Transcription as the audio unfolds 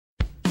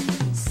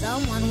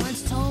Someone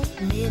once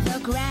told me the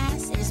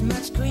grass is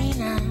much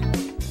greener.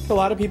 A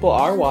lot of people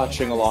are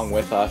watching along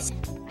with us.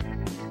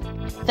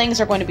 Things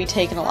are going to be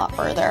taken a lot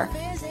further.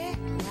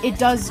 It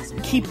does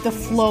keep the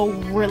flow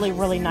really,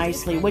 really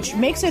nicely, which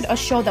makes it a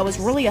show that was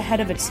really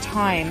ahead of its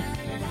time.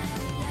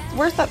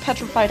 Where's that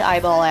petrified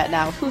eyeball at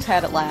now? Who's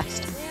had it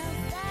last?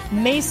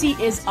 Macy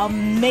is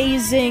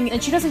amazing,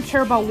 and she doesn't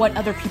care about what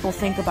other people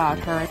think about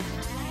her.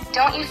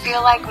 Don't you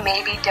feel like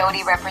maybe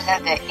Dodie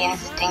represents the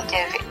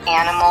instinctive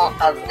animal,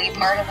 ugly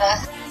part of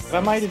us? I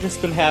might have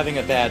just been having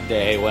a bad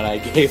day when I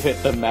gave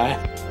it the meh.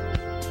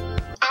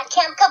 At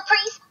Camp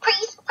Caprice,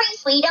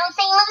 we don't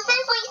sing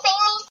mooses, we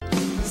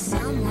sing these.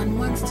 Someone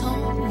once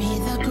told me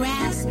the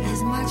grass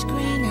is much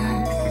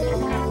greener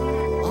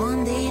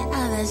on the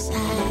other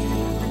side.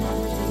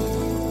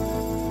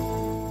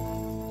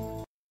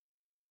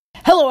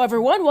 Hello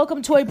everyone,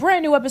 welcome to a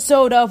brand new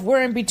episode of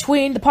We're in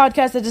Between, the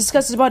podcast that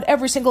discusses about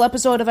every single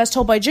episode of As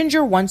Told by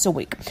Ginger once a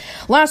week.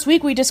 Last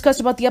week we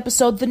discussed about the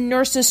episode The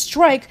Nurses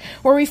Strike,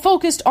 where we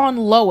focused on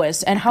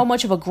Lois and how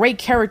much of a great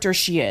character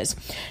she is.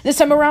 This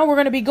time around we're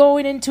going to be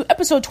going into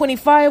episode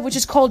 25, which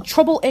is called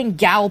Trouble in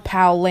Gal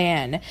Pal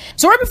Land.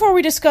 So right before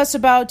we discuss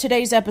about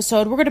today's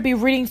episode, we're going to be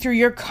reading through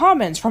your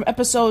comments from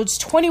episodes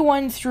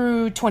 21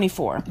 through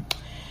 24.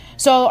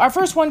 So our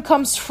first one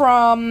comes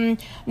from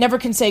Never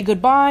Can Say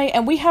Goodbye,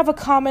 and we have a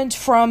comment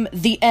from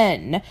The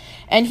N,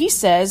 and he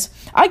says,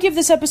 I give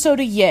this episode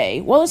a yay.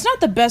 Well, it's not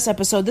the best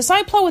episode. The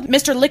side plot with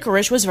Mr.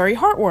 Licorice was very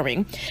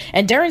heartwarming,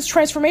 and Darren's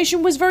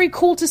transformation was very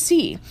cool to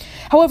see.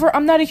 However,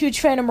 I'm not a huge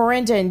fan of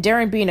Miranda and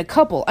Darren being a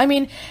couple. I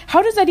mean,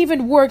 how does that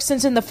even work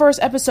since in the first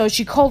episode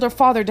she called her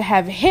father to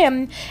have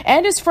him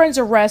and his friends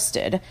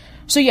arrested?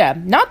 So yeah,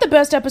 not the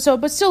best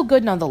episode, but still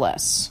good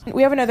nonetheless.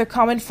 We have another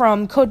comment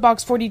from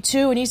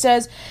Codebox42, and he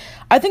says,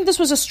 I think this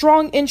was a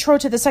strong intro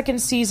to the second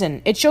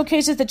season. It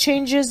showcases the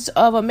changes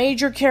of a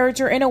major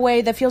character in a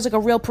way that feels like a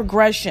real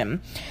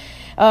progression.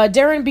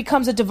 Darren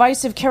becomes a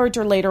divisive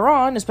character later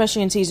on,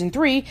 especially in season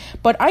 3,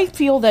 but I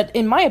feel that,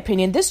 in my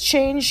opinion, this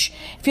change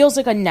feels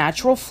like a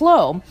natural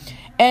flow.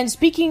 And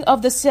speaking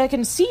of the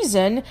second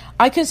season,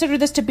 I consider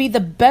this to be the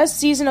best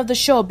season of the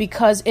show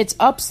because it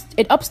ups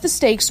the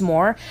stakes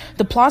more.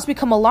 The plots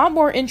become a lot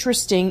more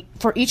interesting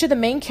for each of the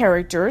main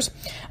characters,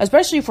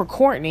 especially for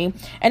Courtney,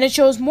 and it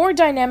shows more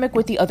dynamic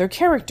with the other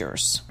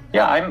characters.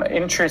 Yeah, I'm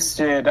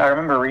interested. I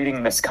remember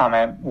reading this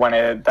comment when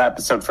the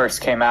episode first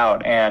came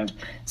out, and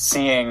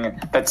seeing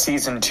that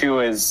season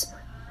 2 is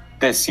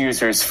this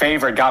user's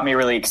favorite got me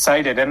really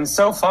excited, and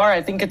so far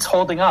I think it's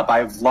holding up.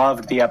 I've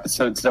loved the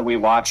episodes that we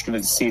watched in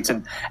this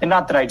season, and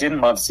not that I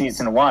didn't love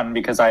season 1,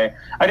 because I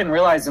didn't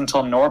realize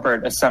until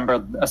Norbert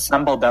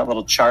assembled that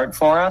little chart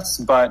for us,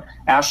 but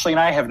Ashley and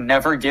I have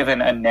never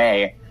given a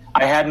nay.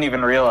 I hadn't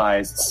even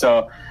realized,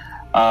 so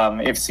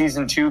if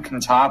season 2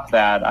 can top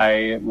that,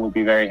 I will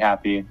be very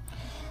happy.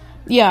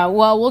 Yeah,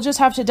 well, we'll just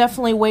have to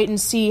definitely wait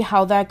and see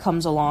how that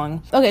comes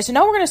along. Okay, so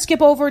now we're going to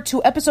skip over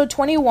to episode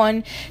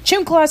 21,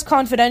 Gym Class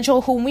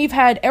Confidential, whom we've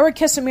had Eric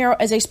Casimiro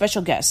as a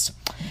special guest.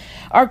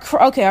 Our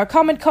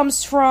comment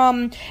comes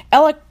from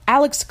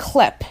Alex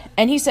Klepp,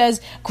 and he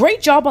says,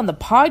 great job on the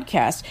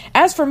podcast.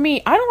 As for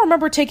me, I don't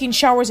remember taking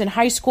showers in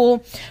high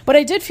school, but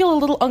I did feel a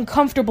little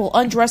uncomfortable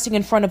undressing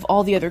in front of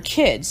all the other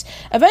kids.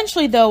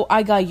 Eventually, though,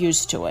 I got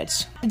used to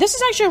it. This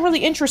is actually a really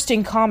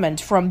interesting comment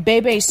from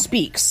Bebe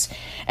Speaks,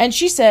 and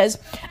she says,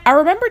 I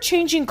remember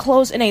changing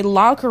clothes in a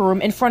locker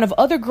room in front of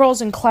other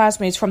girls and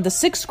classmates from the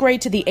 6th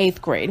grade to the 8th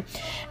grade,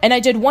 and I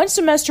did one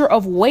semester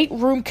of weight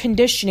room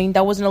conditioning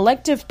that was an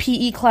elective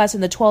PE class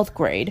in the 12th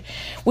grade.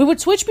 We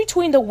would switch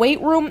between the weight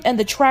room and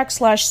the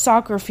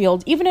track/soccer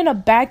field, even in a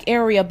back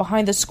area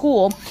behind the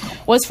school,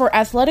 was for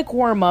athletic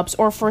warm-ups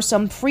or for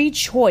some free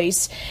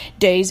choice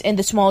days in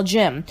the small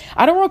gym.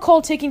 I don't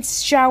recall taking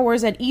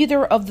showers at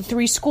either of the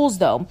 3 schools,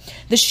 though.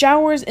 The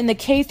showers in the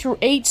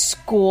K-8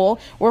 school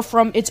were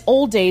from its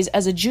old days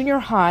as a junior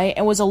high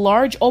and was a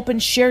large open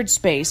shared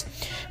space,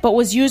 but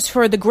was used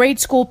for the grade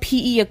school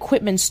PE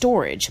equipment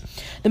storage.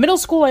 The middle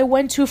school I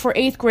went to for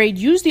 8th grade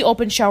used the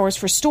open showers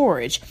for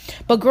storage,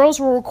 but girls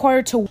were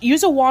required to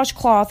use a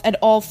washcloth at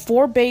all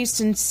 4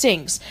 basin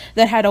sinks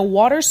that had a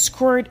water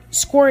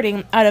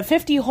squirting out of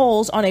 50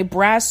 holes on a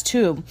brass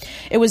tube.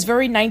 It was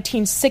very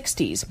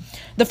 1960s.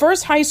 The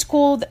first high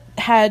school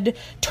had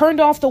turned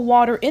off the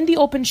water in the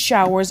open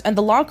showers, and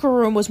the locker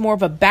room was more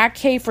of a back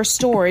cave for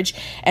storage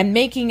and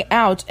making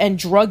out and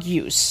drug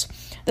use.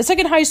 The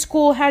second high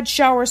school had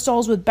shower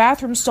stalls with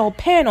bathroom stall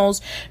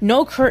panels,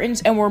 no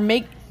curtains,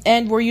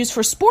 and were used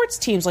for sports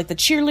teams like the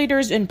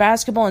cheerleaders and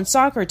basketball and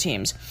soccer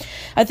teams.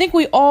 I think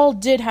we all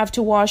did have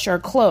to wash our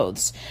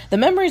clothes. The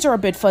memories are a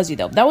bit fuzzy,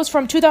 though. That was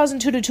from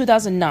 2002 to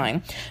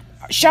 2009.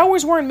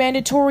 Showers weren't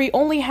mandatory,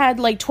 only had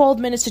like 12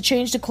 minutes to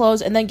change the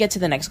clothes and then get to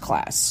the next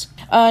class.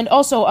 And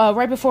also,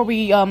 right before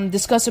we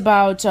discuss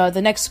about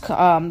the next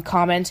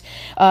comment,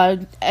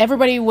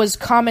 everybody was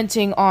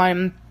commenting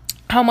on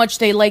how much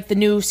they like the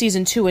new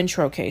Season 2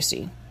 intro,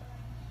 Casey.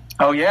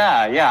 Oh,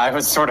 yeah, I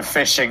was sort of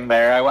fishing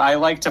there. I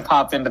like to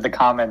pop into the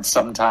comments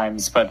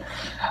sometimes, but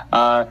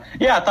I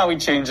thought we'd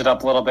change it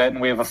up a little bit,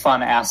 and we have a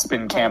fun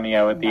Aspen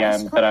cameo at the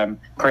end that I'm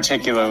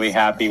particularly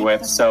happy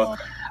with. So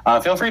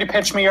feel free to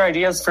pitch me your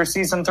ideas for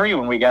Season 3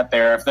 when we get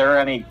there, if there are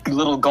any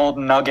little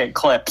golden nugget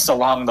clips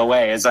along the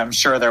way, as I'm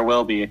sure there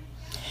will be.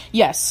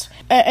 Yes.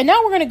 And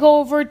now we're going to go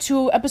over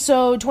to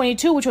episode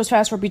 22, which was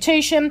Fast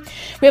Reputation.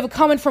 We have a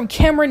comment from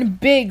Cameron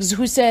Biggs,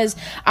 who says,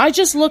 I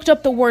just looked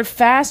up the word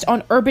fast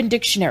on Urban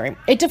Dictionary.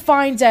 It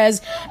defines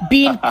as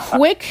being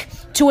quick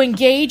to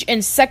engage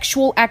in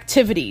sexual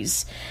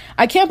activities.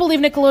 I can't believe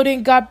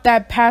Nickelodeon got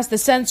that past the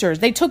censors.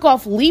 They took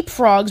off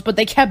leapfrogs, but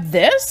they kept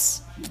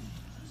this?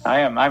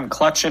 I'm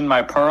clutching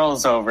my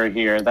pearls over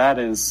here. That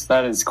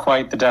is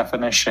quite the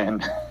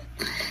definition.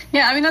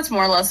 Yeah, I mean, that's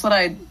more or less what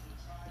I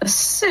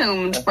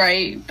assumed,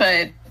 right?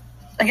 But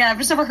again, I've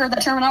just never heard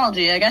that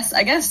terminology. I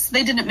guess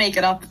they didn't make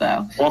it up,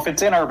 though. Well, if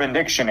it's in Urban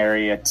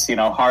Dictionary, it's,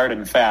 hard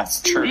and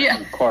fast truth, yeah.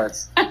 Of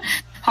course.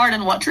 Hard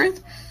and what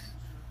truth?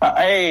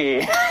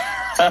 Hey.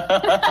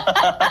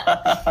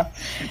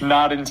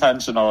 Not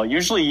intentional.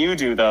 Usually you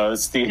do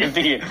those, the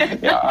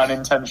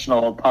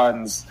unintentional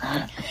puns.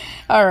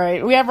 All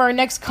right, we have our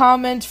next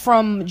comment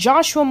from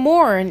Joshua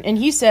Moore, and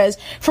he says,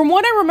 from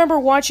what I remember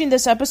watching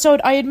this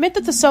episode, I admit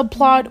that the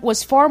subplot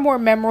was far more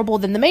memorable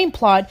than the main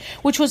plot,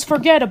 which was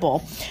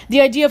forgettable. The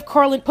idea of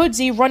Carl and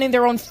Hoodsie running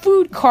their own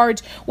food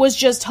cart was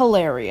just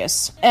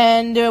hilarious.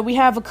 And we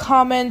have a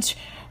comment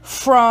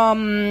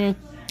from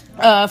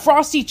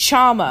Frosty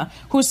Chama,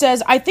 who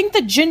says, I think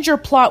the Ginger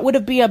plot would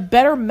have been a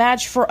better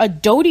match for a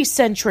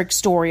Dodie-centric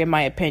story, in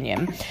my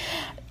opinion.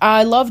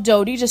 I love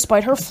Dodie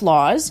despite her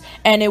flaws,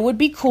 and it would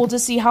be cool to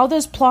see how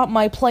this plot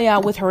might play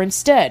out with her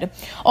instead.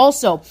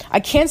 Also,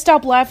 I can't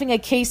stop laughing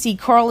at Casey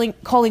calling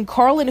Carl and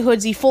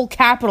Hoodsie full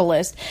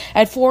capitalist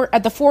at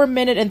the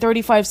 4-minute and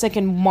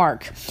 35-second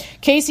mark.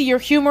 Casey, your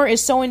humor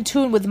is so in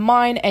tune with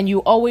mine, and you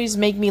always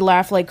make me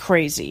laugh like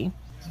crazy.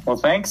 Well,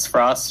 thanks,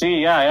 Frosty.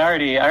 Yeah,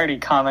 I already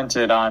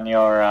commented on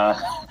your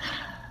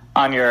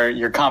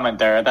comment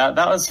there. That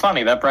was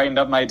funny. That brightened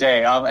up my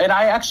day. And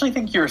I actually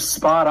think you're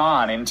spot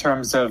on in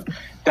terms of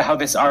how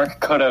this arc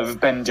could have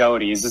been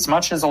Dodie's. As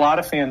much as a lot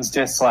of fans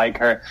dislike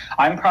her,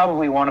 I'm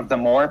probably one of the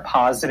more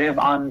positive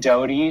on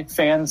Dodie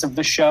fans of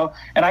the show,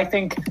 and I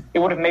think it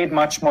would have made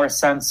much more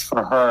sense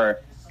for her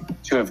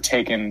to have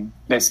taken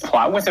this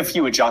plot, with a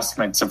few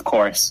adjustments, of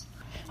course.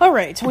 All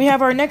right, we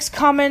have our next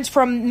comment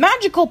from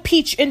Magical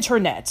Peach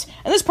Internet,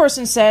 and this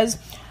person says,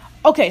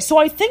 okay, so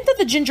I think that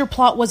the Ginger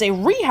plot was a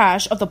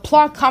rehash of the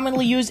plot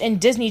commonly used in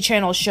Disney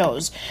Channel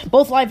shows,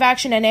 both live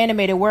action and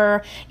animated,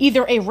 where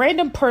either a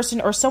random person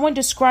or someone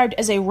described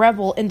as a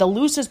rebel in the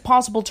loosest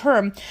possible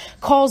term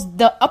calls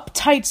the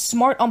uptight,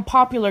 smart,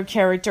 unpopular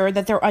character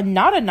that they're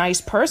not a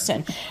nice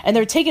person, and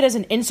they're taken as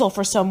an insult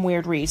for some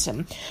weird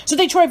reason. So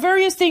they try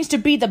various things to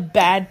be the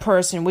bad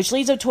person, which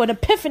leads up to an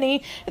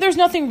epiphany that there's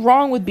nothing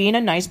wrong with being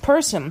a nice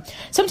person.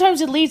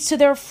 Sometimes it leads to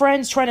their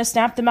friends trying to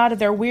snap them out of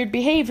their weird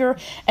behavior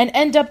and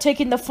end up taking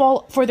the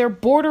fall for their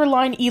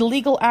borderline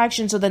illegal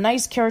actions so the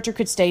nice character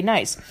could stay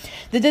nice.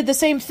 They did the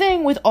same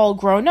thing with All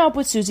Grown Up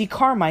with Susie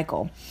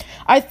Carmichael.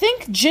 I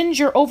think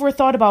Ginger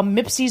overthought about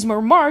Mipsy's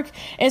remark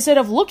instead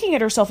of looking at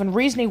herself and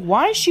reasoning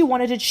why she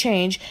wanted to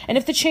change and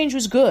if the change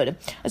was good,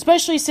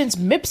 especially since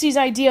Mipsy's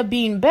idea of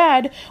being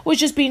bad was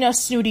just being a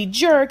snooty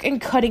jerk and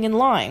cutting in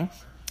line.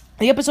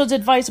 The episode's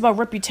advice about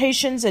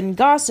reputations and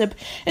gossip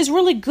is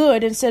really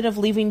good instead of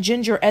leaving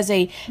Ginger as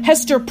a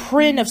Hester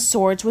Prynne of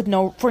sorts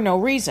for no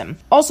reason.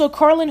 Also,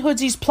 Carl and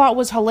Hoodsie's plot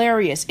was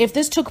hilarious. If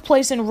this took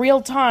place in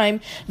real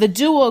time, the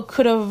duo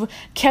could have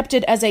kept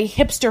it as a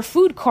hipster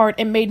food cart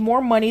and made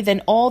more money than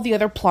all the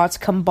other plots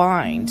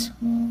combined.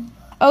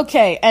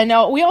 Okay, and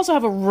we also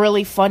have a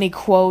really funny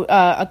quote,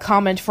 a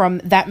comment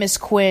from That Miss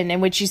Quinn,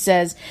 in which she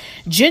says,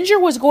 Ginger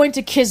was going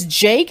to kiss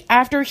Jake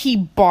after he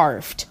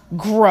barfed.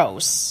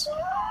 Gross.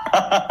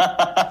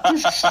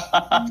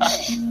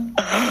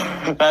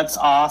 That's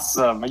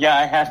awesome. Yeah,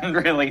 I hadn't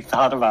really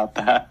thought about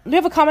that. We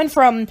have a comment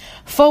from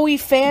Foey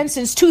Fan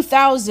since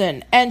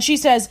 2000, and she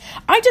says,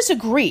 I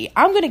disagree.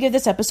 I'm going to give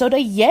this episode a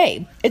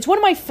yay. It's one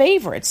of my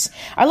favorites.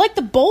 I like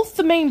both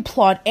the main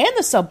plot and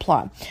the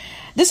subplot.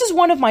 This is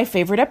one of my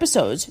favorite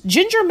episodes.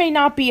 Ginger may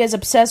not be as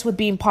obsessed with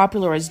being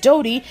popular as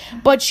Dodie,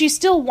 but she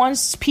still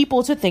wants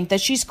people to think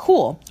that she's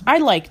cool. I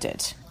liked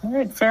it. All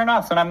right, fair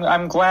enough. And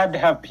I'm glad to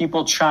have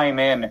people chime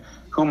in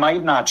who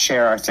might not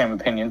share our same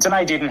opinions. And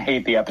I didn't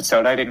hate the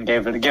episode. I didn't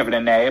give it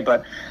an A,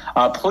 but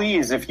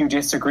please, if you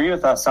disagree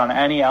with us on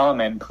any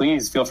element,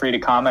 please feel free to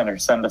comment or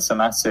send us a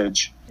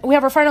message. We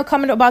have our final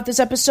comment about this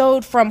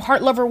episode from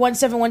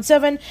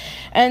HeartLover1717,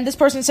 and this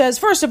person says,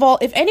 first of all,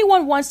 if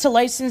anyone wants to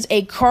license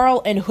a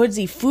Carl and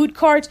Hoodsie food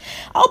cart,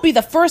 I'll be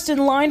the first in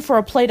line for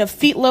a plate of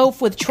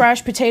feetloaf with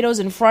trashed potatoes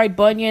and fried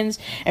bunions,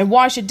 and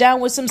wash it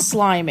down with some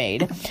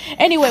Slimeade.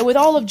 Anyway, with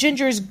all of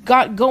Ginger's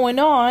got going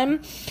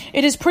on,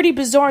 it is pretty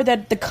bizarre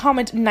that the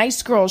comment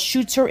nice girl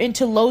shoots her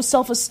into low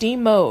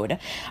self-esteem mode.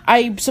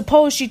 I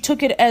suppose she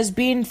took it as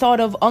being thought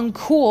of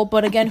uncool,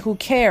 but again, who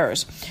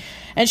cares?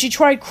 and she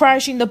tried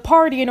crashing the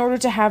party in order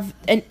to have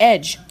an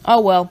edge.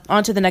 Oh well,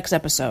 on to the next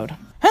episode.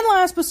 And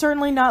last but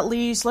certainly not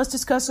least, let's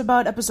discuss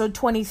about episode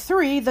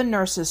 23, the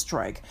nurses'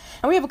 strike.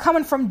 And we have a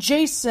comment from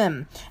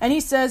Jason, and he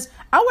says,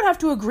 I would have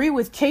to agree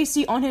with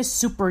Casey on his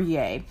super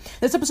yay.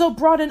 This episode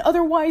brought an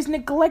otherwise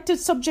neglected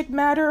subject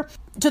matter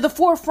to the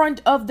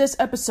forefront of this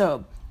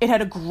episode. It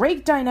had a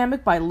great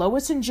dynamic by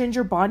Lois and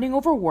Ginger bonding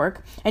over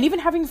work, and even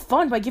having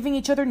fun by giving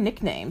each other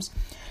nicknames.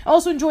 I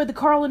also enjoyed the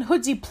Carl and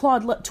Hoodsey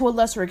plot to a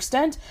lesser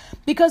extent,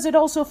 because it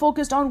also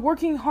focused on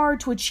working hard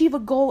to achieve a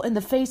goal in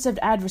the face of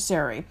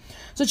adversary.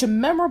 Such a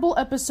memorable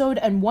episode,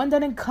 and one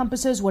that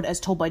encompasses what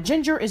As Told by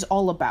Ginger is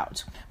all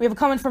about. We have a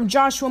comment from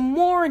Joshua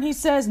Moore, and he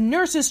says,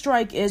 Nurses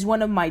Strike is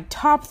one of my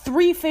top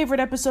 3 favorite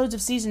episodes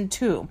of Season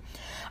 2.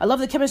 I love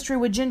the chemistry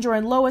with Ginger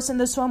and Lois in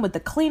this one with the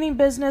cleaning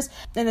business,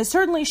 and it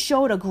certainly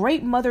showed a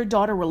great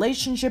mother-daughter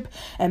relationship,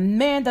 and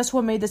man, that's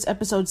what made this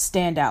episode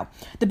stand out.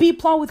 The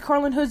B-plot with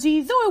Carl and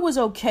Hoodsey, though it was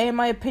okay in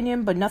my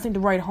opinion, but nothing to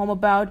write home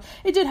about,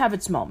 it did have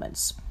its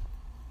moments.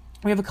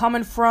 We have a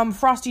comment from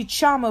Frosty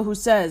Chama who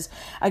says,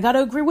 I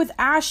gotta agree with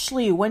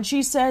Ashley when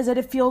she says that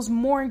it feels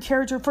more in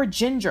character for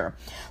Ginger.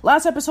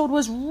 Last episode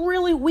was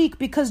really weak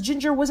because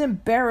Ginger was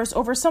embarrassed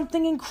over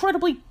something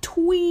incredibly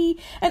twee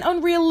and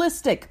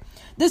unrealistic.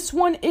 This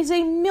one is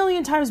a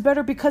million times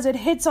better because it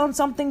hits on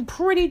something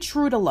pretty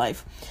true to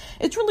life.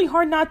 It's really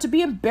hard not to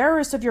be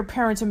embarrassed of your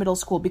parents in middle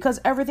school because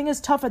everything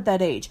is tough at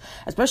that age,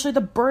 especially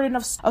the burden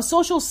of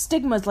social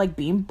stigmas like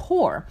being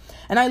poor.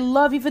 And I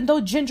love even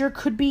though Ginger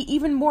could be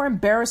even more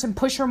embarrassed and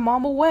push her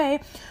mom away,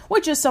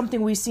 which is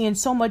something we see in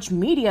so much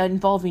media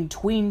involving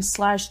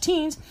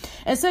tweens/teens,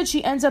 instead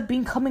she ends up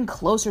becoming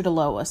closer to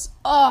Lois.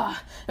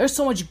 There's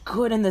so much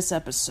good in this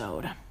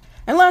episode.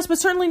 And last but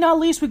certainly not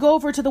least, we go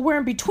over to the Where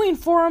in Between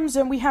forums,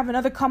 and we have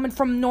another comment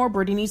from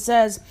Norbert, and he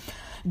says,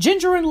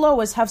 Ginger and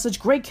Lois have such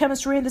great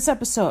chemistry in this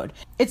episode.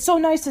 It's so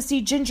nice to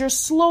see Ginger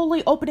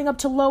slowly opening up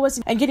to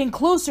Lois and getting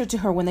closer to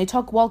her when they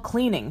talk while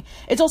cleaning.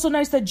 It's also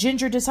nice that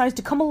Ginger decides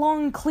to come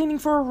along cleaning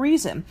for a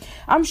reason.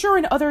 I'm sure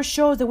in other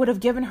shows they would have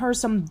given her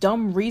some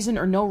dumb reason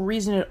or no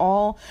reason at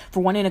all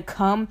for wanting to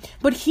come,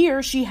 but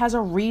here she has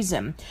a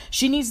reason.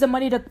 She needs the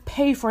money to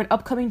pay for an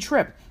upcoming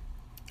trip.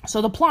 So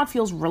the plot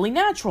feels really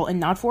natural and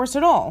not forced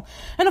at all.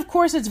 And of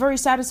course, it's very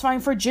satisfying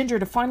for Ginger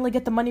to finally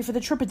get the money for the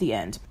trip at the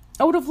end.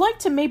 I would have liked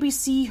to maybe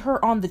see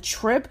her on the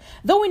trip,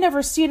 though we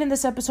never see it in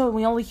this episode and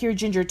we only hear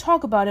Ginger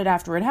talk about it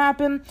after it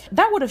happened.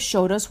 That would have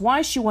showed us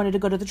why she wanted to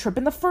go to the trip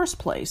in the first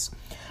place.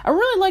 I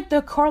really like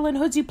the Carl and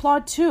Hoodsey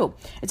plot too.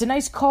 It's a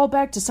nice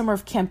callback to Summer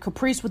of Camp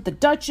Caprice with the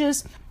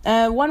Duchess.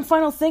 One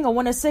final thing I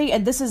want to say,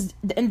 and this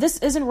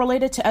isn't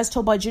related to As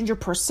Told by Ginger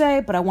per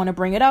se, but I want to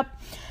bring it up.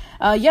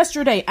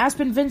 Yesterday,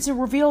 Aspen Vincent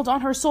revealed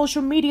on her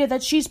social media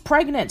that she's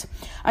pregnant.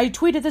 I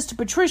tweeted this to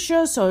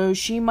Patricia, so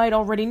she might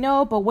already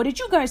know, but what did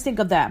you guys think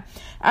of that?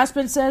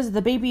 Aspen says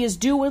the baby is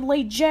due in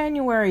late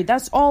January.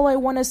 That's all I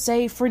want to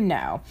say for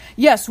now.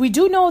 Yes, we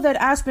do know that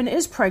Aspen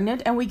is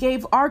pregnant, and we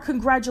gave our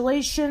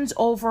congratulations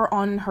over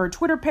on her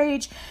Twitter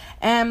page,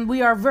 and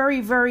we are very,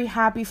 very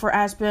happy for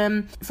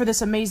Aspen for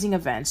this amazing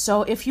event.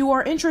 So if you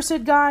are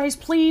interested, guys,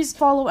 please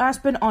follow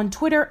Aspen on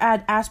Twitter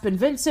at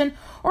AspenVincent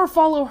or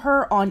follow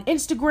her on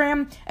Instagram,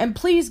 and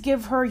please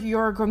give her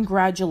your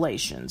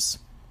congratulations.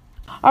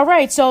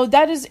 Alright, so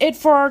that is it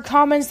for our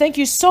comments. Thank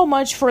you so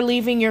much for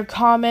leaving your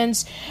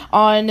comments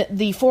on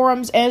the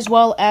forums as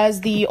well as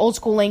the Old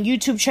School Lane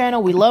YouTube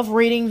channel. We love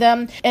reading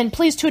them. And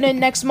please tune in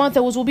next month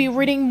as we'll be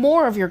reading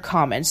more of your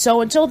comments. So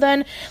until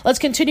then, let's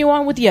continue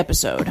on with the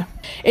episode.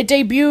 It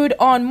debuted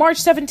on March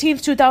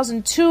 17th,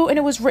 2002, and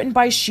it was written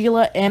by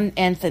Sheila M.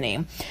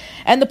 Anthony.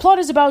 And the plot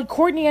is about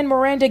Courtney and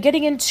Miranda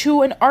getting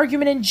into an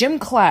argument in gym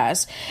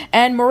class,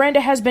 and Miranda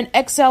has been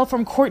exiled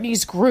from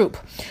Courtney's group.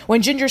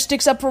 When Ginger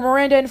sticks up for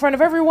Miranda in front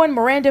of everyone,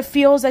 Miranda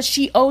feels that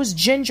she owes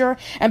Ginger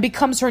and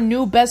becomes her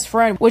new best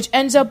friend, which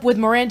ends up with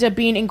Miranda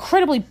being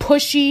incredibly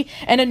pushy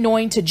and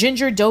annoying to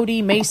Ginger,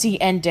 Dodie,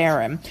 Macy, and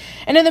Darren.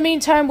 And in the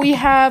meantime, we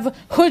have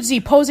Hoodsey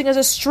posing as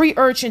a street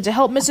urchin to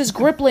help Mrs.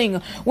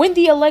 Grippling win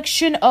the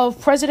election of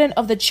president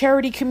of the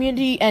charity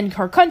community and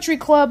her country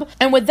club,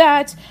 and with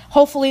that,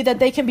 hopefully that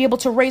they can be able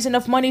to raise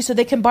enough money so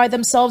they can buy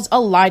themselves a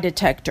lie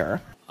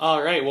detector.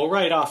 Alright, well,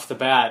 right off the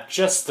bat,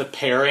 just the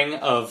pairing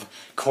of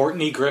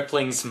Courtney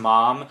Grippling's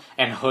mom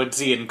and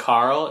Hoodsey and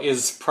Carl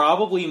is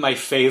probably my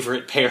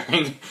favorite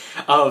pairing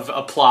of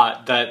a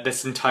plot that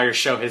this entire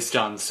show has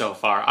done so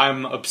far.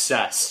 I'm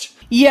obsessed.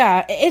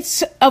 Yeah,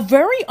 it's a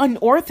very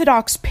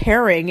unorthodox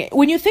pairing.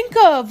 When you think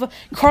of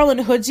Carl and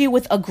Hoodsey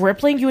with a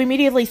Grippling, you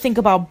immediately think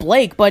about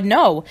Blake, but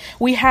no,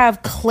 we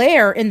have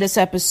Claire in this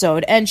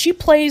episode, and she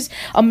plays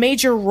a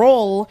major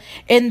role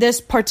in this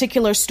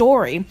particular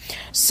story.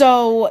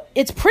 So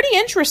it's pretty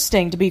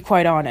interesting, to be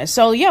quite honest.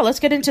 So yeah, let's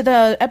get into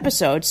the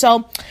episode.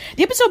 So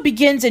the episode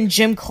begins in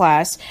gym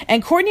class,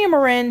 and Courtney and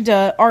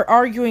Miranda are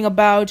arguing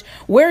about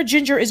where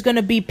Ginger is going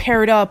to be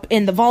paired up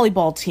in the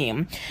volleyball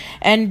team.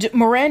 And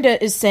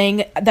Miranda is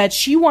saying that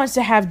she wants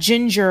to have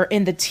Ginger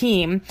in the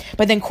team,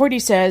 but then Courtney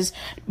says,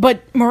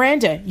 but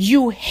Miranda,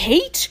 you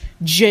hate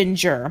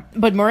Ginger.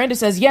 But Miranda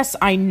says, yes,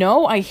 I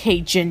know I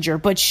hate Ginger,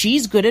 but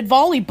she's good at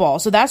volleyball,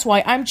 so that's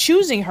why I'm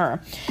choosing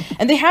her.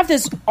 And they have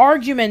this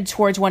argument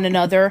towards one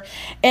another,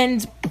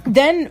 and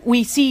then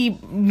we see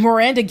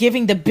Miranda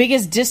giving the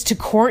biggest diss to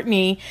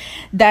Courtney,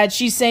 that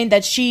she's saying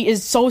that she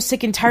is so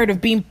sick and tired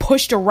of being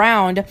pushed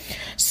around.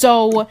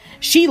 So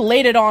she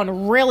laid it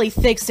on really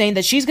thick, saying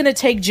that she's going to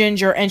take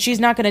Ginger and she's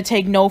not going to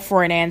take no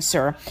for an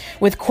answer,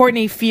 with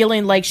Courtney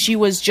feeling like she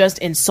was just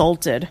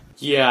insulted.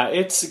 Yeah,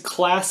 it's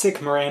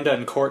classic Miranda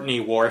and Courtney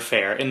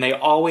warfare, and they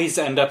always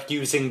end up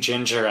using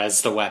Ginger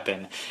as the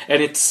weapon.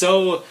 And it's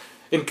so...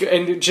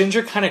 And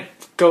Ginger kind of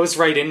goes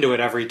right into it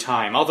every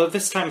time, although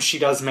this time she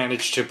does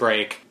manage to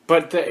break.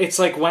 But it's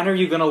like, when are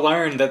you going to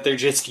learn that they're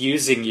just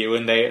using you,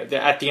 and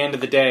at the end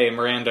of the day,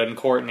 Miranda and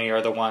Courtney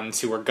are the ones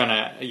who are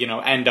gonna,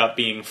 end up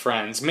being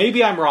friends.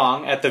 Maybe I'm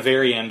wrong at the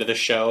very end of the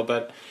show,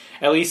 but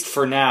at least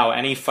for now,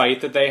 any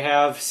fight that they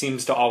have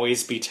seems to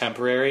always be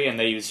temporary, and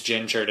they use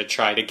Ginger to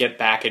try to get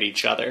back at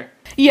each other.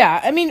 Yeah,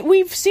 I mean,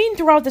 we've seen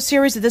throughout the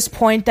series at this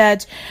point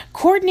that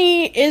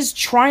Courtney is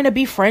trying to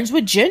be friends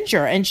with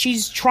Ginger, and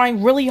she's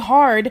trying really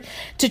hard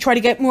to try to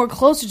get more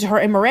closer to her,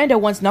 and Miranda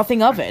wants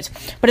nothing of it.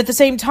 But at the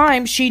same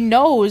time, she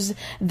knows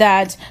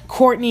that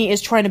Courtney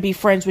is trying to be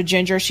friends with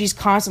Ginger. She's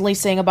constantly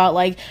saying about,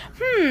 like,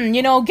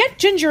 get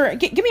Ginger,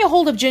 give me a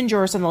hold of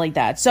Ginger or something like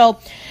that. So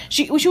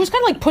she was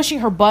kind of like pushing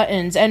her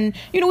buttons, and,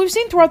 we've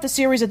seen throughout the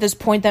series at this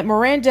point that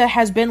Miranda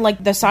has been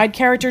like the side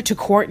character to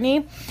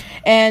Courtney.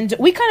 And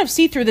we kind of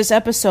see through this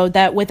episode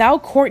that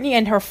without Courtney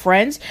and her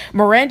friends,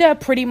 Miranda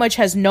pretty much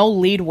has no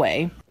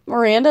leadway.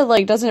 Miranda,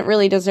 doesn't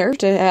really deserve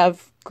to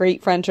have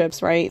great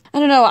friendships, right? I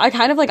don't know,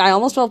 I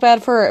almost felt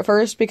bad for her at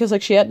first because,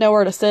 she had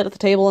nowhere to sit at the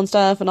table and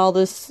stuff and all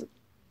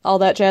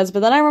that jazz. But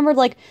then I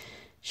remembered,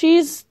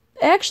 she's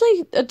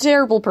actually a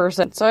terrible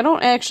person, so I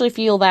don't actually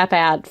feel that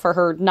bad for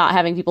her not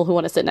having people who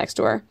want to sit next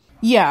to her.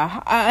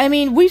 Yeah, I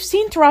mean, we've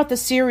seen throughout the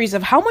series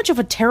of how much of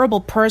a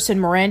terrible person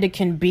Miranda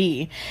can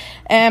be.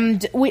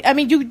 And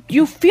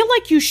you feel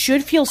like you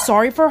should feel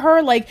sorry for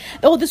her,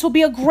 this will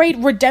be a great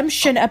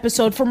redemption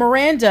episode for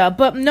Miranda.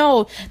 But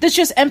no, this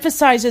just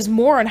emphasizes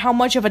more on how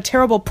much of a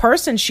terrible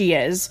person she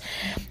is.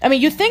 I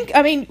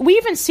mean, we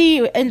even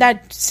see in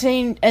that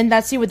scene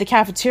with the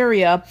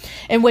cafeteria,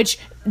 in which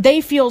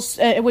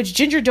which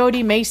Ginger,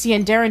 Dodie, Macy,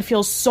 and Darren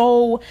feel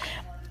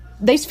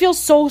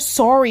so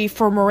sorry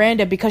for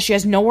Miranda because she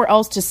has nowhere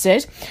else to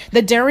sit,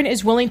 that Darren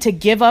is willing to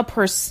give up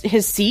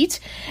his seat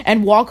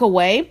and walk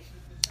away.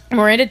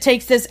 Miranda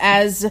takes this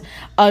as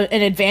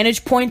an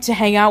advantage point to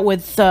hang out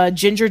with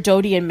Ginger,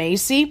 Dodie, and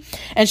Macy,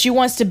 and she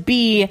wants to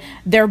be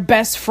their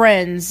best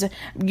friends,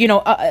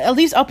 at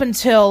least up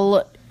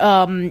until...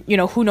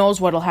 who knows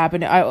what'll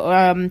happen.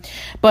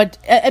 But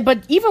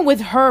even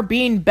with her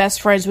being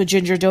best friends with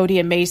Ginger, Dodie,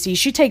 and Macy,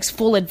 she takes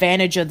full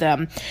advantage of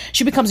them.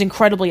 She becomes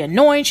incredibly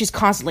annoying. She's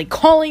constantly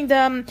calling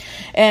them,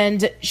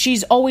 and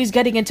she's always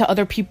getting into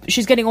other people.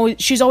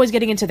 She's always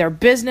getting into their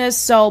business.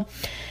 So,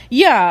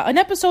 yeah, an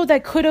episode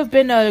that could have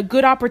been a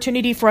good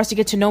opportunity for us to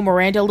get to know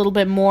Miranda a little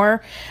bit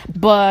more,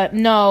 but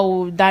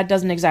no, that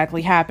doesn't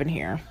exactly happen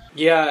here.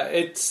 Yeah,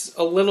 it's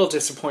a little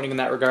disappointing in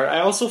that regard.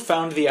 I also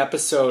found the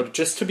episode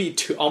just to be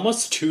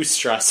almost too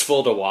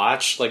stressful to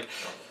watch.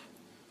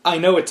 I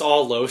know it's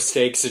all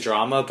low-stakes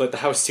drama, but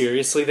how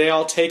seriously they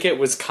all take it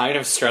was kind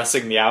of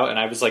stressing me out, and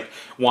I was,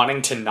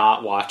 wanting to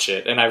not watch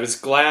it. And I was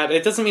glad.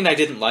 It doesn't mean I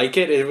didn't like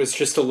it. It was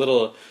just a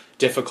little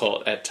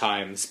difficult at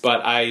times.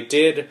 But I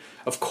did,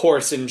 of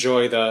course,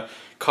 enjoy the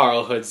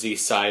Carl Hoodsey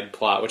side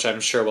plot, which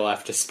I'm sure we'll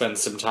have to spend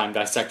some time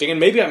dissecting. And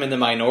maybe I'm in the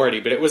minority,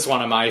 but it was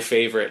one of my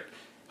favorite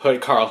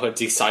Carl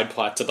Hoodsey side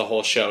plots of the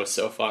whole show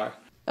so far.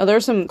 Oh,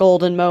 there's some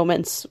golden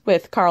moments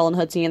with Carl and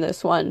Hoodsey in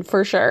this one,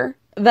 for sure.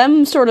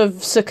 Them sort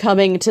of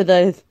succumbing to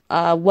the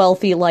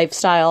wealthy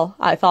lifestyle,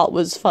 I thought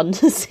was fun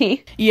to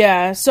see.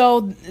 Yeah,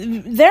 so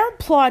their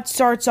plot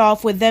starts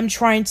off with them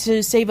trying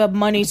to save up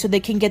money so they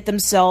can get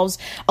themselves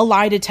a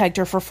lie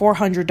detector for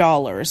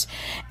 $400.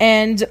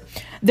 And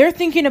they're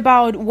thinking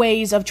about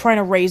ways of trying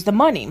to raise the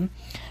money.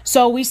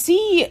 So we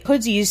see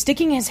Hoodsey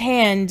sticking his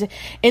hand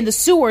in the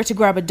sewer to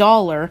grab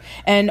 $1,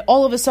 and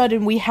all of a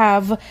sudden we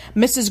have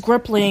Mrs.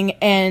 Grippling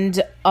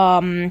and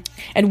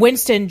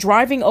Winston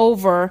driving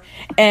over,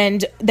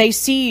 and they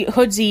see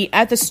Hoodsey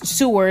at the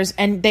sewers,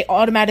 and they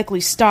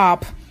automatically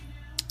stop.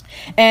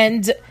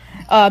 And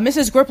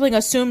Mrs. Grippling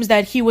assumes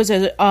that he was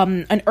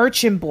an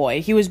urchin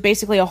boy. He was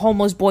basically a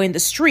homeless boy in the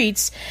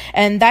streets,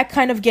 and that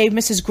kind of gave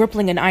Mrs.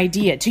 Grippling an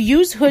idea to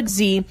use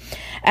Hoodsey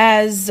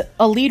as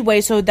a leadway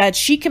so that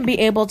she can be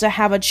able to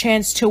have a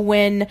chance to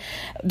win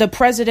the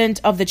president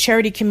of the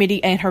charity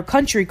committee and her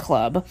country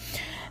club.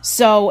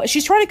 So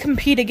she's trying to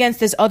compete against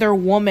this other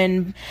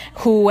woman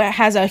who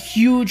has a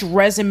huge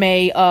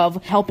resume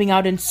of helping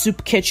out in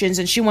soup kitchens,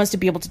 and she wants to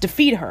be able to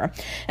defeat her.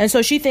 And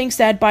so she thinks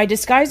that by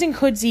disguising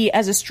Hoodsey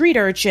as a street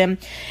urchin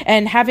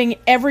and having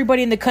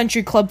everybody in the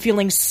country club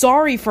feeling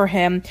sorry for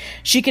him,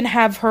 she can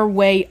have her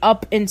way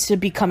up into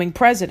becoming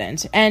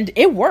president. And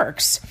it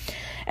works.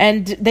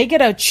 and they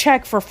get a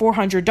check for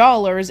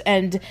 $400,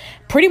 and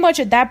pretty much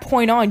at that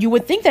point on, you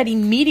would think that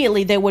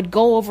immediately they would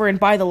go over and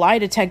buy the lie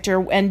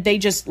detector, and they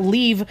just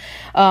leave,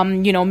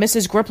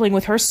 Mrs. Grippling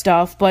with her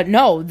stuff, but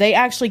no, they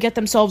actually get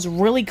themselves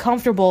really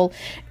comfortable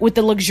with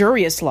the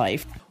luxurious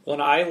life. Well,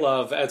 and I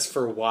love, as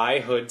for why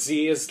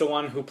Hoodsey is the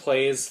one who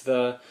plays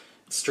the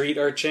street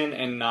urchin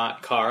and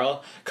not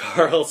Carl.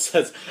 Carl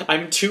says,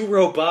 "I'm too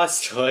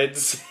robust,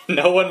 Hoods.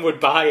 No one would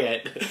buy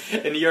it."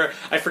 And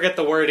I forget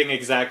the wording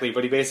exactly,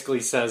 but he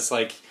basically says,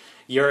 like,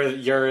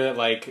 you're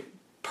like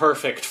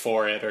perfect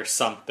for it or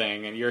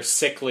something, and you're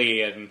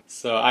sickly, and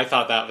so I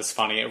thought that was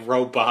funny.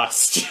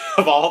 Robust,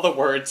 of all the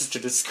words to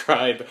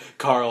describe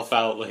Carl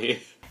Foutley.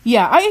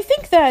 Yeah, I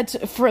think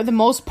that for the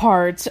most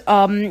part,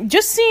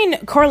 just seeing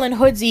Carl and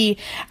Hoodsey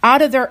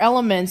out of their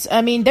elements,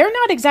 I mean, they're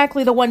not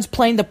exactly the ones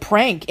playing the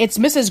prank. It's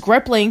Mrs.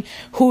 Grippling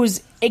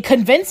who's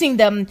convincing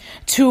them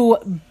to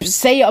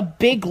say a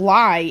big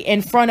lie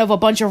in front of a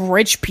bunch of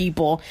rich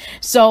people.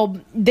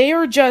 So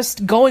they're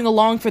just going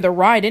along for the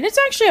ride. And it's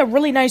actually a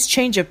really nice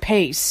change of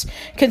pace,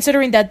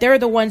 considering that they're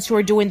the ones who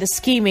are doing the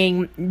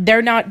scheming.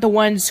 They're not the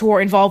ones who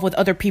are involved with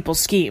other people's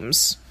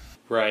schemes.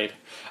 Right.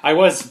 I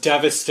was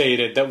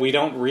devastated that we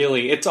don't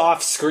really... It's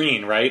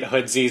off-screen, right?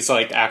 Hoodsey's,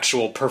 like,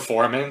 actual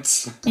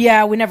performance.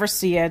 Yeah, we never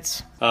see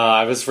it.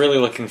 I was really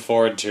looking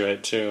forward to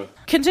it, too.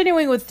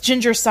 Continuing with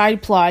Ginger's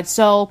side plot,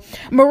 so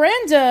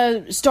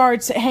Miranda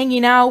starts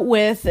hanging out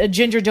with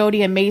Ginger,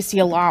 Dodie, and Macy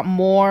a lot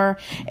more,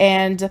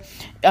 and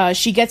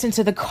she gets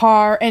into the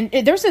car, and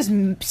there's this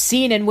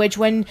scene in which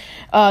when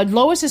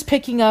Lois is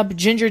picking up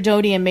Ginger,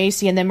 Dodie, and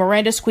Macy, and then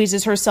Miranda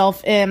squeezes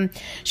herself in,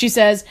 she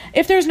says,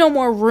 "If there's no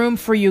more room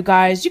for you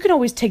guys, you can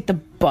always take the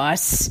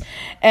bus."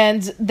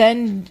 And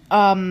then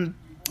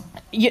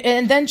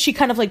she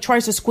kind of like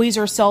tries to squeeze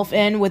herself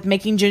in with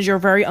making Ginger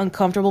very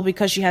uncomfortable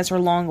because she has her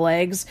long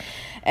legs.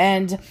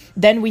 And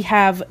then we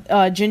have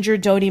Ginger,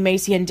 Dodie,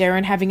 Macy, and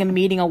Darren having a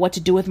meeting on what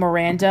to do with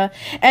Miranda.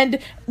 And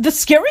the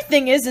scary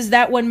thing is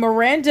that when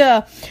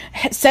Miranda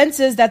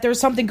senses that there's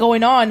something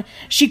going on,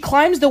 she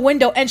climbs the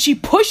window and she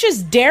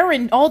pushes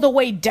Darren all the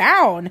way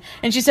down.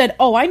 And she said,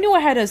 "Oh, I knew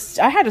I had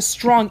a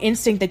strong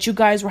instinct that you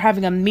guys were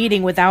having a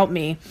meeting without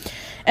me."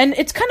 And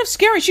it's kind of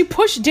scary. She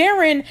pushed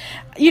Darren,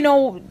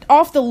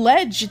 off the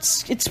ledge.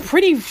 It's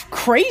pretty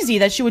crazy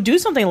that she would do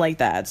something like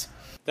that.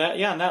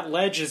 And that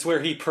ledge is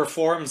where he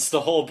performs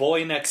the whole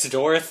boy next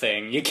door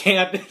thing. You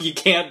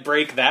can't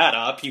break that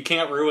up. You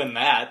can't ruin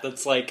that.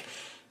 That's like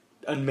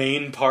a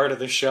main part of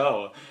the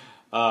show.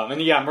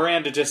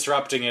 Miranda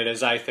disrupting it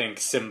is, I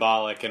think,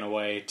 symbolic in a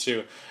way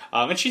too.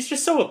 And she's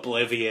just so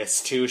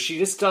oblivious too. She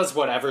just does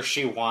whatever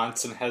she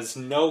wants and has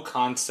no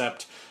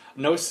concept,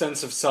 no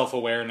sense of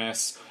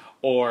self-awareness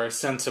or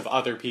sense of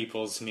other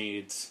people's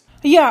needs.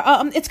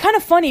 Yeah, it's kind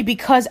of funny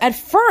because at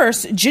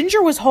first,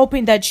 Ginger was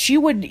hoping that she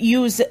would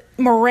use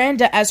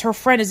Miranda as her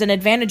friend as an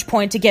advantage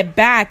point to get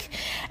back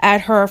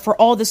at her for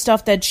all the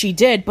stuff that she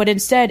did, but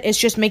instead it's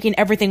just making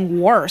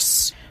everything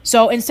worse.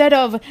 So instead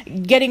of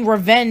getting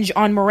revenge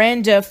on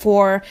Miranda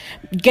for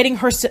getting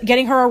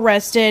her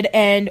arrested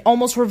and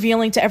almost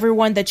revealing to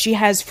everyone that she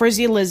has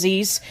frizzy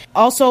Lizzies,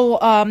 also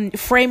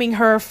framing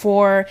her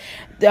for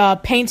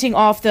painting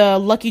off the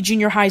Lucky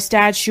Junior High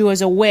statue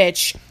as a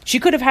witch, she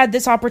could have had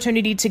this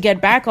opportunity to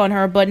get back on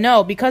her, but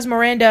no, because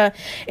Miranda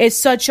is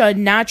such a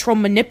natural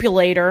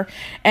manipulator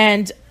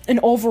and an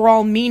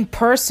overall mean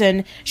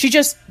person, she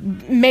just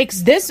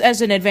makes this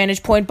as an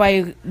advantage point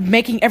by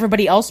making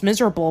everybody else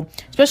miserable.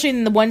 Especially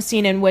in the one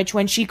scene in which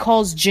when she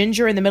calls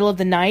Ginger in the middle of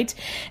the night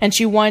and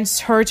she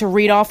wants her to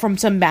read off from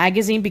some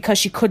magazine because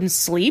she couldn't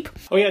sleep.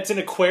 Oh yeah, it's an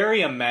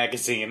aquarium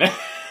magazine.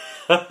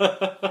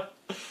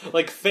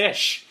 Like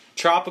fish.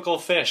 Tropical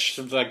Fish,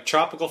 like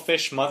Tropical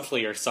Fish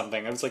Monthly or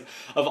something. I was like,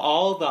 of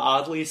all the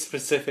oddly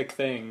specific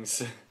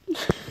things.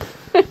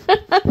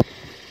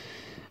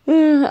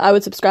 I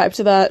would subscribe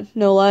to that,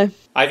 no lie.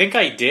 I think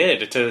I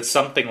did to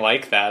something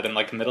like that in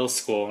like middle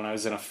school when I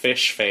was in a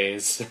fish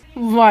phase.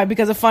 Why?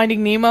 Because of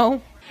Finding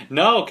Nemo?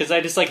 No, because I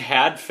just like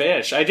had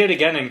fish. I did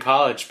again in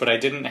college, but I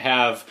didn't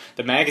have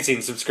the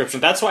magazine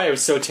subscription. That's why I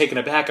was so taken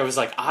aback. I was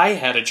like, I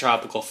had a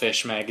Tropical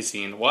Fish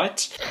magazine.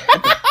 What?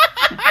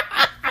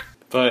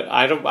 But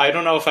I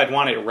don't know if I'd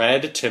want it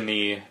read to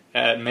me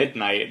at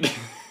midnight.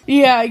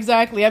 Yeah,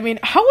 exactly. I mean,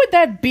 how would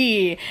that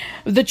be?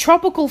 The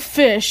tropical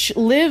fish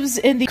lives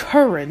in the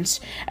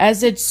current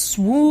as it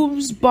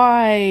swoops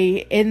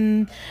by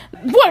in...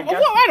 What?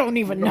 I don't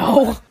even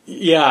know.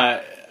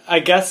 Yeah, I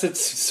guess it's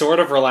sort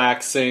of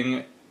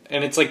relaxing,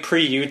 and it's like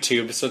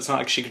pre-YouTube, so it's not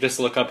like she could just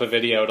look up a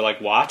video to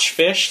like watch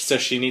fish, so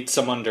she needs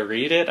someone to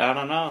read it. I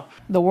don't know.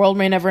 The world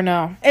may never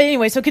know.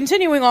 Anyway, so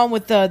continuing on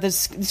with the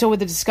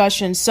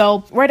discussion.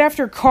 So right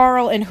after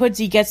Carl and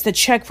Hoodsey gets the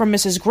check from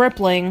Mrs.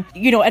 Grippling,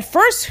 at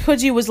first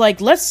Hoodsey was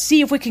like, let's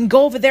see if we can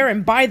go over there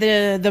and buy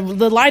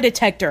the lie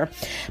detector.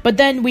 But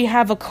then we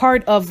have a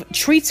cart of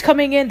treats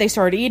coming in. They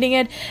start eating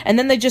it, and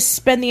then they just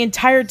spend the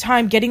entire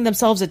time getting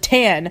themselves a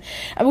tan.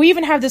 And we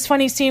even have this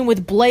funny scene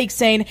with Blake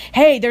saying,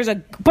 "Hey, there's a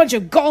bunch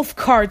of golf golf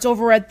carts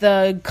over at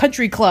the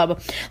country club.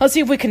 Let's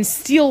see if we can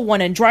steal one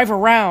and drive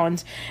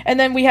around. And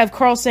then we have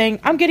Carl saying,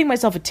 I'm getting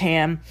myself a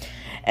tan.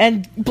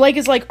 And Blake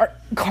is like,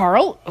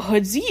 Carl,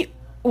 Hoodsey,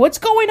 what's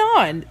going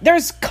on? There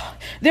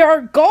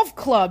are golf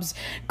clubs,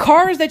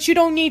 cars that you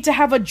don't need to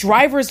have a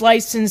driver's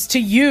license to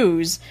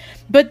use.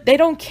 But they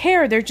don't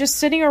care. They're just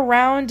sitting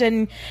around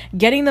and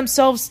getting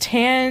themselves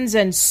tans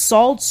and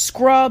salt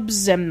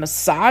scrubs and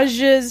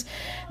massages.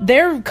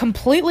 They're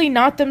completely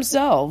not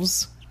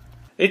themselves.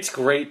 It's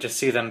great to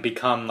see them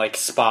become like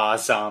spa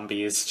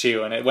zombies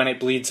too, and when it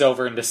bleeds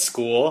over into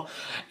school.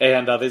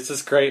 And there's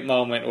this great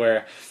moment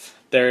where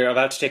they're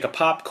about to take a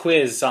pop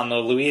quiz on the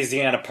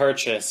Louisiana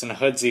Purchase, and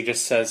Hoodsey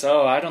just says,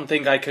 "Oh, I don't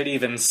think I could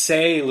even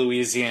say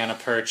Louisiana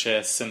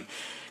Purchase." And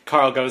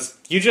Carl goes,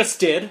 "You just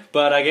did,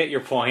 but I get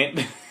your point."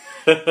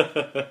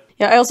 Yeah,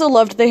 I also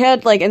loved they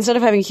had, like, instead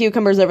of having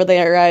cucumbers over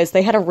their eyes,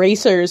 they had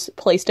erasers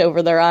placed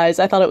over their eyes.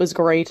 I thought it was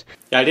great.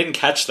 Yeah, I didn't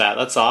catch that.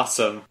 That's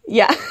awesome.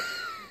 Yeah.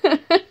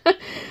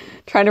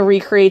 Trying to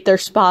recreate their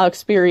spa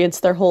experience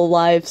their whole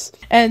lives.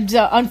 And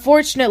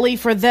unfortunately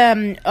for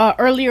them,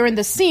 earlier in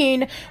the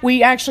scene,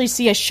 we actually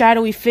see a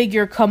shadowy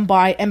figure come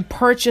by and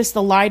purchase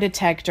the lie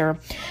detector.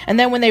 And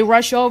then when they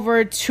rush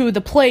over to the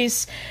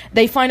place,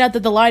 they find out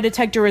that the lie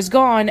detector is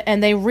gone,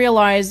 and they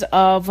realize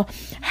of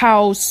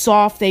how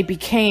soft they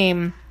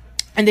became.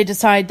 And they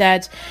decide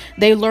that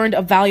they learned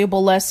a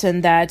valuable lesson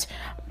that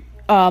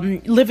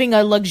living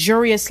a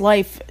luxurious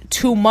life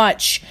too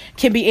much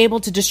can be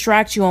able to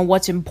distract you on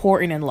what's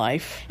important in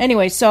life.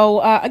 Anyway, so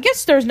I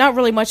guess there's not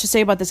really much to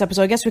say about this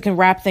episode. I guess we can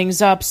wrap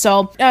things up.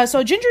 So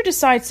Ginger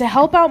decides to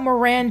help out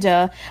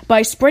Miranda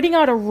by spreading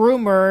out a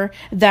rumor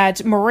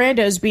that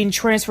Miranda is being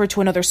transferred to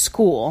another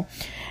school.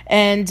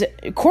 And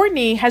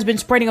Courtney has been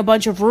spreading a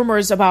bunch of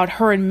rumors about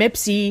her and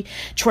Mipsy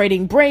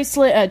trading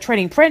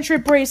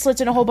friendship bracelets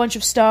and a whole bunch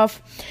of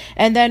stuff.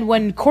 And then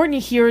when Courtney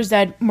hears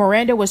that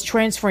Miranda was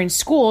transferring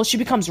school, she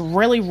becomes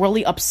really,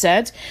 really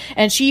upset.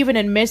 And she even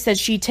admits that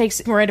she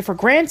takes Miranda for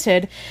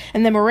granted.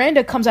 And then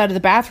Miranda comes out of the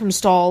bathroom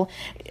stall,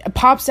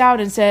 pops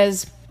out and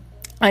says,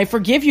 "I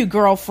forgive you,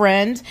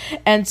 girlfriend."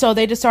 And so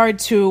they decide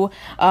to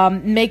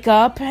make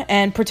up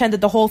and pretend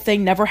that the whole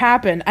thing never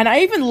happened. And I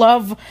even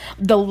love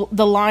the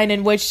line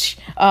in which,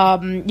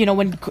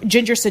 when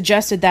Ginger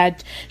suggested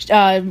that,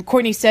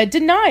 Courtney said,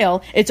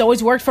 "Denial. It's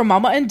always worked for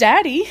Mama and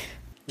Daddy."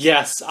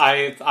 Yes,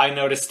 I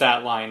noticed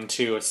that line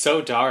too. It's so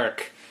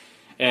dark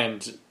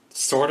and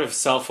sort of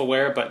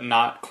self-aware, but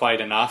not quite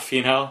enough,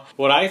 you know?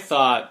 What I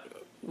thought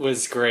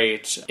was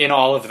great in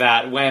all of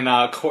that when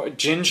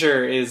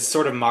Ginger is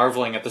sort of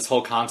marveling at this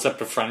whole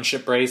concept of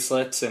friendship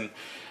bracelets, and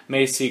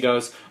Macy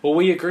goes, "Well,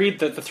 we agreed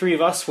that the three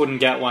of us wouldn't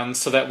get one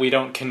so that we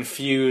don't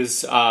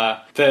confuse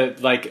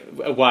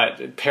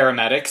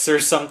paramedics or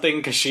something,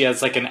 because she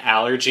has like an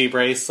allergy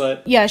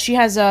bracelet." Yeah, she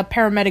has a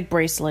paramedic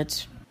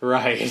bracelet.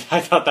 Right.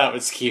 I thought that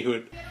was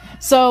cute.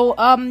 So,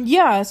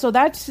 so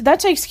that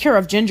takes care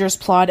of Ginger's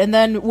plot. And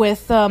then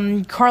with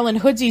Carl and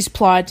Hoodsey's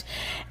plot,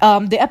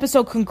 the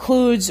episode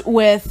concludes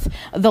with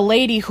the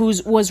lady who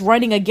was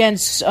running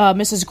against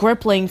Mrs.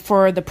 Grippling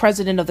for the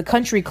president of the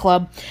country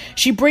club.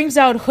 She brings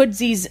out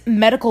Hoodsey's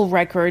medical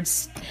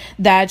records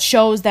that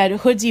shows that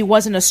Hoodsey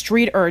wasn't a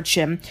street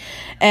urchin.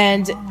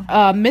 And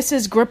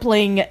Mrs.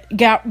 Grippling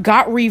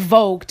got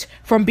revoked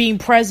from being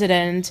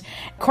president.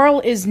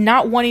 Carl is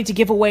not wanting to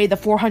give away the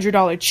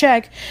 $400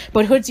 check,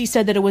 but Hoodsey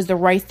said that it was the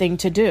right thing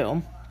to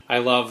do. I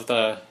love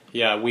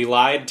we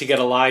lied to get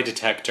a lie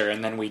detector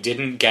and then we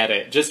didn't get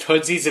it. Just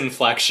Hoodsey's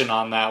inflection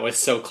on that was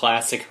so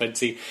classic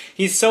Hoodsey.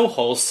 He's so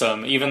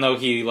wholesome, even though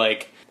he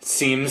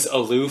seems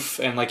aloof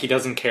and he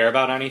doesn't care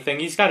about anything.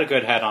 He's got a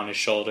good head on his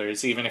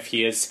shoulders, even if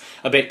he is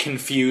a bit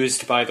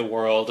confused by the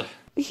world.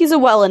 He's a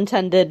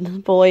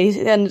well-intended boy,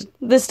 and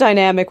this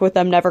dynamic with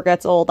them never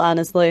gets old,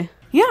 honestly.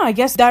 Yeah, I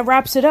guess that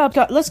wraps it up.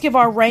 Let's give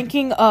our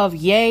ranking of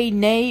yay,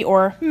 nay,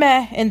 or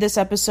meh in this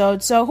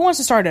episode. So who wants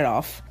to start it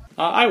off?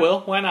 I will.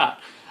 Why not?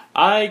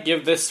 I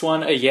give this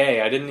one a yay.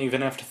 I didn't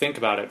even have to think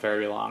about it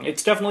very long.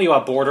 It's definitely a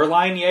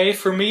borderline yay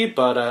for me,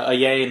 but a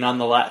yay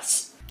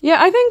nonetheless. Yeah,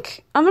 I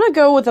think I'm gonna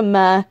go with a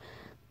meh,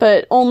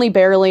 but only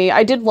barely.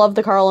 I did love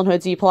the Carl and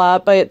Hoodsey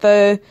plot, but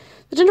the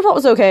Ginger plot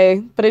was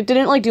okay, but it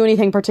didn't do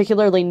anything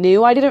particularly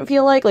new, I didn't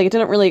feel like. It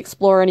didn't really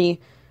explore any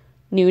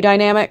new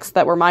dynamics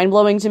that were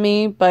mind-blowing to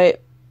me,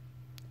 but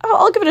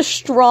I'll give it a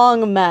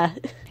strong meh.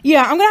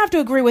 Yeah, I'm gonna have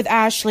to agree with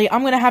Ashley.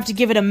 I'm gonna have to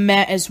give it a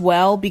meh as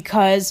well,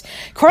 because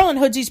Carl and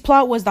Hoodsey's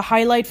plot was the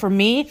highlight for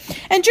me,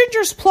 and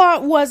Ginger's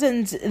plot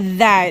wasn't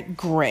that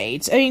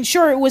great. I mean,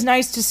 sure, it was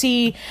nice to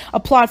see a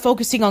plot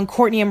focusing on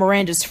Courtney and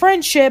Miranda's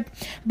friendship,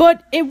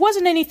 but it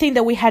wasn't anything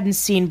that we hadn't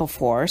seen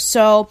before.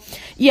 So,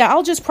 yeah,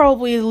 I'll just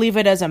probably leave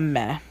it as a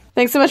meh.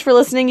 Thanks so much for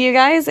listening, you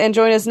guys, and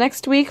join us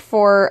next week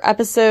for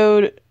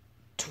episode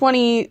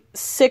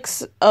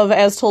 26 of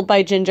As Told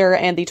by Ginger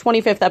and the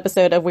 25th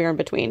episode of We're in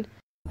Between.